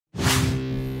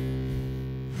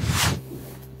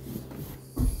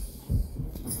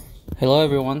Hello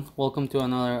everyone, welcome to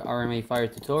another RMA Fire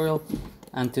tutorial,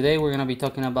 and today we're going to be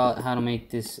talking about how to make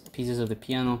these pieces of the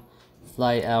piano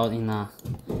fly out in a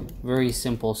very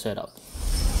simple setup.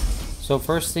 So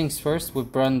first things first,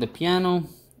 we've run the piano,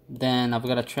 then I've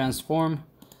got a transform,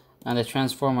 and the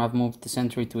transform I've moved the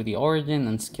center to the origin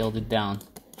and scaled it down.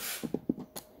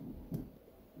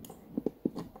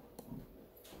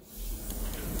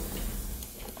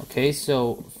 Okay,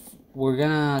 so we're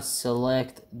gonna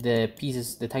select the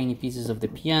pieces, the tiny pieces of the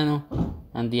piano,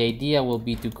 and the idea will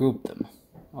be to group them.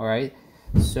 Alright,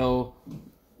 so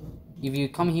if you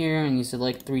come here and you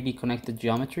select 3D connected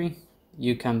geometry,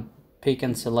 you can pick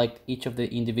and select each of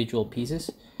the individual pieces.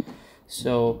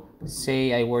 So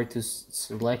say I were to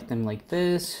select them like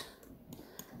this,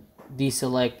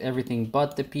 deselect everything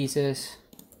but the pieces,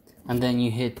 and then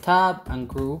you hit tab and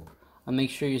group, and make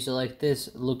sure you select this,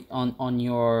 look on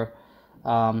your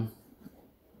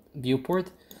viewport,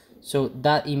 so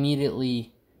that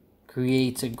immediately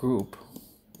creates a group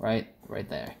right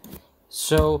there.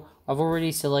 So I've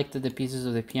already selected the pieces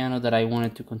of the piano that I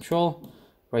wanted to control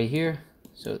right here.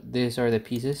 So these are the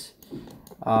pieces.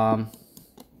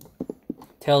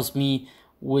 Tells me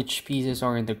which pieces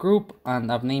are in the group, and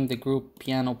I've named the group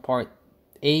piano part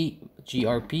A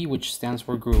GRP, which stands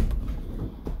for group.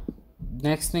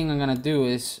 Next thing I'm gonna do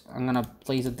is I'm gonna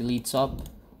place a delete sub,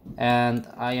 and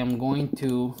I am going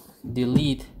to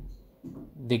delete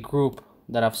the group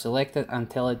that I've selected and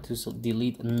tell it to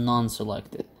delete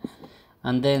non-selected.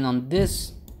 And then on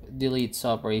this delete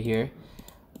sub right here,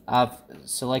 I've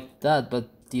selected that but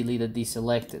deleted the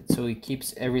selected, so it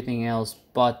keeps everything else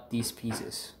but these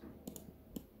pieces.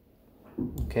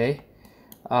 Okay,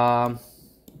 hide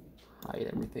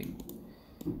everything.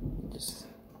 Just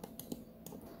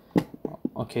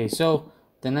okay. So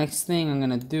the next thing I'm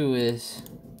gonna do is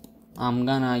I'm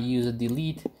gonna use a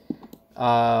delete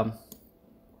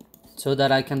so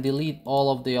that I can delete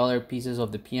all of the other pieces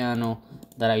of the piano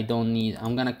that I don't need.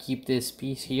 I'm gonna keep this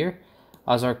piece here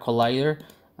as our collider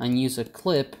and use a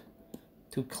clip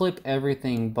to clip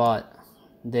everything but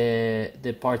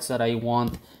the parts that I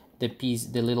want the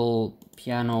little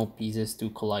piano pieces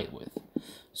to collide with.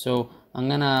 So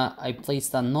I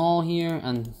placed a null here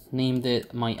and named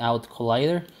it my out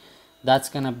collider. That's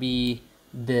gonna be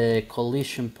the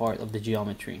collision part of the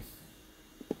geometry.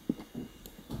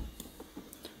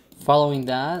 Following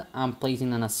that, I'm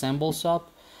placing an assemble sub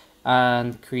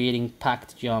and creating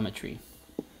packed geometry.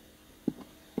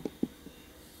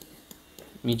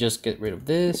 Let me just get rid of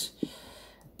this.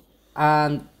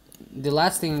 And the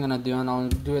last thing I'm gonna do, and I'll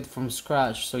do it from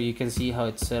scratch so you can see how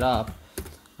it's set up.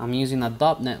 I'm using a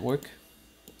dot network,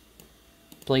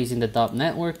 placing the dot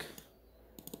network,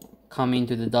 coming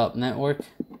to the dot network,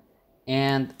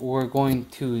 and we're going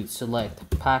to select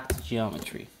packed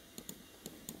geometry.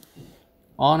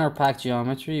 On our packed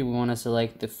geometry, we want to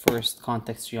select the first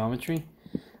context geometry,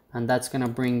 and that's going to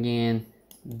bring in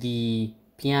the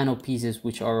piano pieces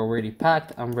which are already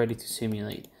packed and ready to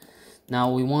simulate. Now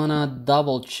we want to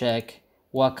double check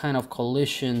what kind of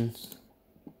collision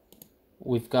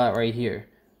we've got right here.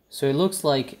 So it looks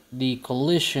like the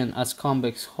collision as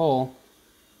convex hull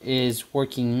is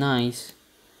working nice,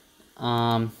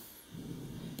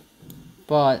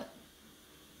 but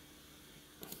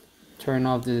turn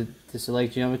off the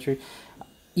select geometry.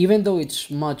 Even though it's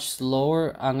much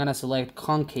slower, I'm gonna select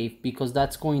concave because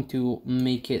that's going to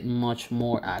make it much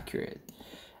more accurate.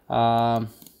 Turn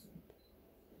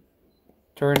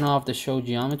off the show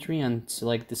geometry and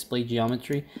select display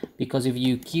geometry, because if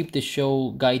you keep the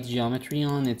show guide geometry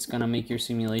on, it's gonna make your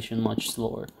simulation much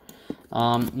slower.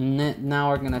 Now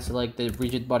we're gonna select the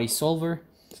Rigidbody Solver.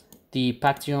 The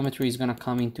packed geometry is gonna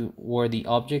come into where the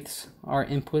objects are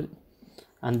input,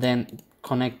 and then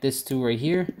connect this two right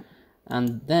here.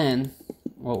 And then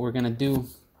what we're gonna do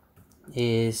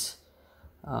is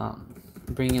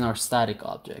bring in our static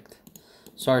object.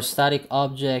 So our static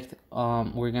object,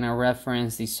 we're gonna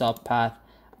reference the subpath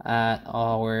at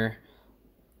our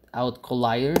out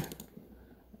collider,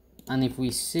 and if we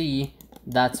see,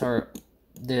 that's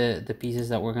the pieces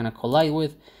that we're gonna collide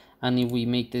with. And if we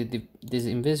make this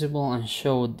invisible and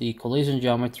show the collision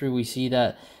geometry, we see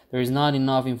that there is not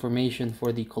enough information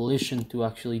for the collision to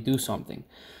actually do something.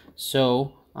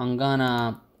 So I'm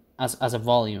gonna, as a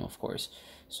volume of course,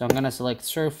 so I'm gonna select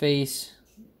surface.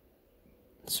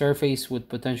 Surface would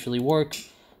potentially work,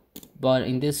 but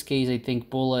in this case I think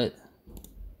bullet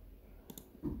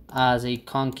as a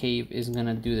concave is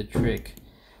gonna do the trick.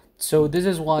 So this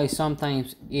is why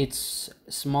sometimes it's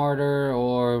smarter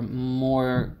or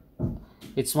more,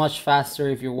 it's much faster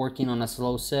if you're working on a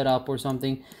slow setup or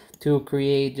something, to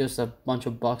create just a bunch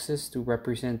of boxes to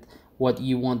represent what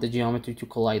you want the geometry to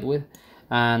collide with,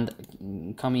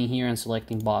 and coming here and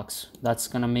selecting box. That's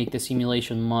gonna make the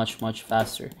simulation much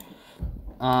faster.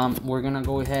 We're gonna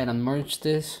go ahead and merge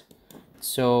this.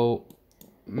 So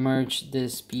merge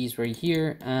this piece right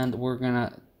here, and we're gonna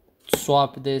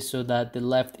swap this so that the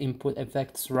left input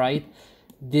affects right.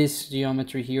 This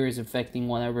geometry here is affecting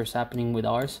whatever's happening with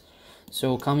ours.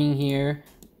 So coming here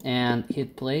and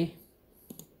hit play,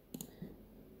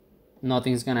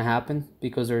 nothing's gonna happen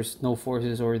because there's no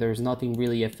forces, or there's nothing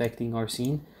really affecting our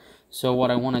scene. So what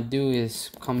I want to do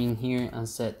is come in here and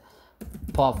set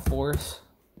pop force.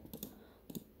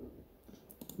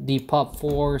 The pop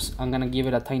force, I'm gonna give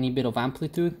it a tiny bit of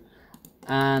amplitude,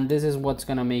 and this is what's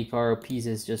gonna make our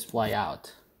pieces just fly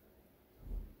out.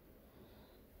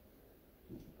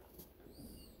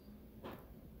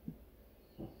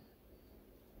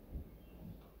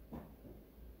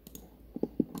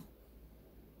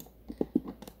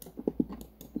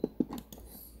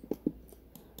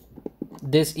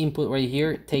 This input right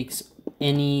here takes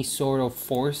any sort of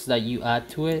force that you add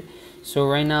to it. So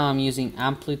right now I'm using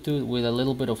amplitude with a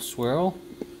little bit of swirl.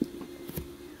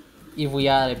 If we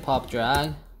add a pop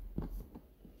drag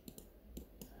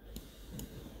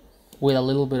with a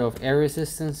little bit of air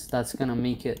resistance, that's gonna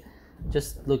make it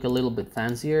just look a little bit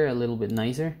fancier, a little bit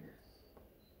nicer.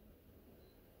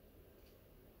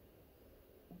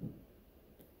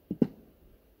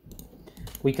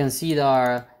 We can see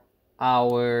that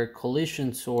our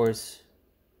collision source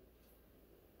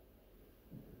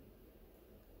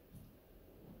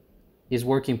is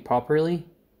working properly.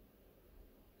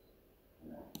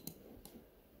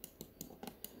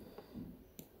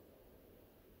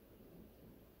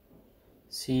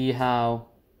 See how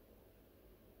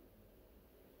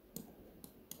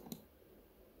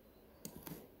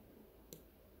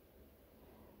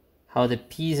the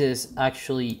pieces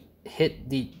actually hit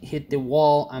the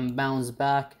wall and bounce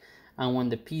back, and when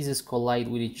the pieces collide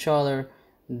with each other,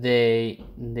 they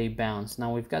bounce.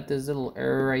 Now we've got this little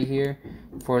error right here.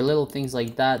 For little things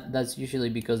like that, that's usually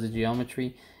because the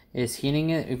geometry is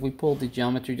hitting it. If we pull the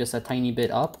geometry just a tiny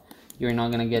bit up, you're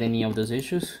not gonna get any of those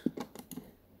issues.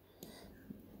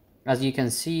 As you can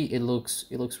see, it looks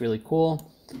really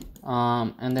cool.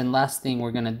 And then last thing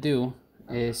we're gonna do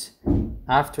is,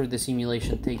 after the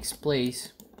simulation takes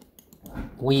place,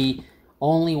 we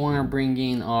only want to bring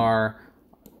in our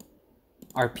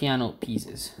piano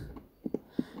pieces.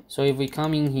 So if we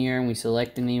come in here and we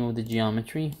select the name of the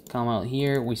geometry, come out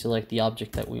here, we select the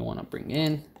object that we want to bring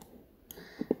in.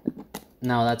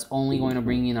 Now that's only going to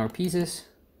bring in our pieces,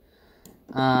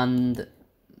 and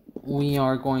we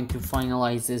are going to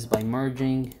finalize this by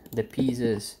merging the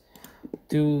pieces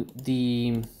to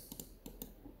the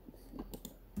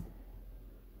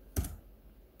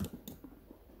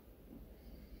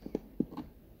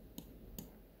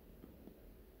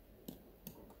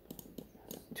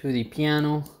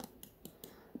piano.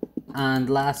 And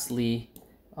lastly,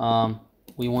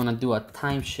 we want to do a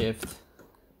time shift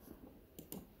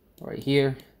right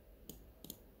here,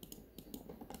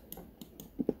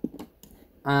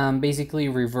 and basically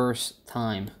reverse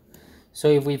time. So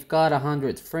if we've got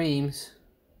 100 frames,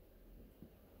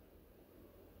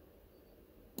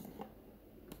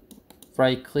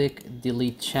 right click,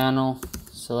 delete channel,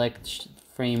 select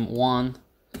frame 1.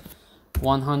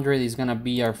 100 is gonna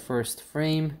be our first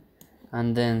frame,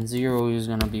 and then 0 is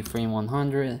gonna be frame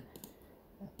 100.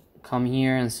 Come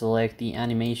here and select the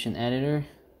animation editor,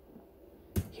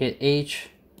 hit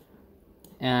H,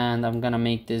 and I'm gonna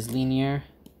make this linear.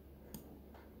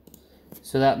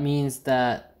 So that means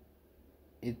that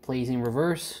it plays in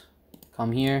reverse.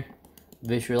 Come here,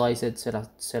 visualize it,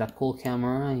 set a cool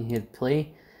camera, and hit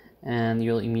play, and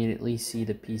you'll immediately see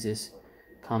the pieces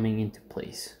coming into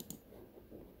place.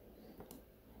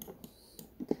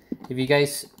 If you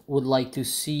guys would like to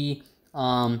see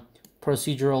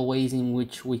procedural ways in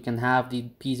which we can have the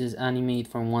pieces animate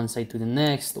from one side to the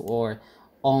next, or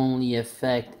only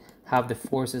have the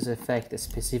forces affect the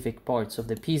specific parts of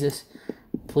the pieces,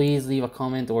 please leave a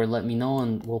comment or let me know,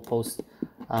 and we'll post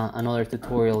another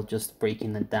tutorial just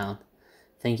breaking it down.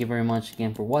 Thank you very much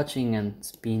again for watching, and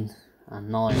it's been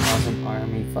another awesome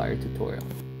RMA Fire tutorial.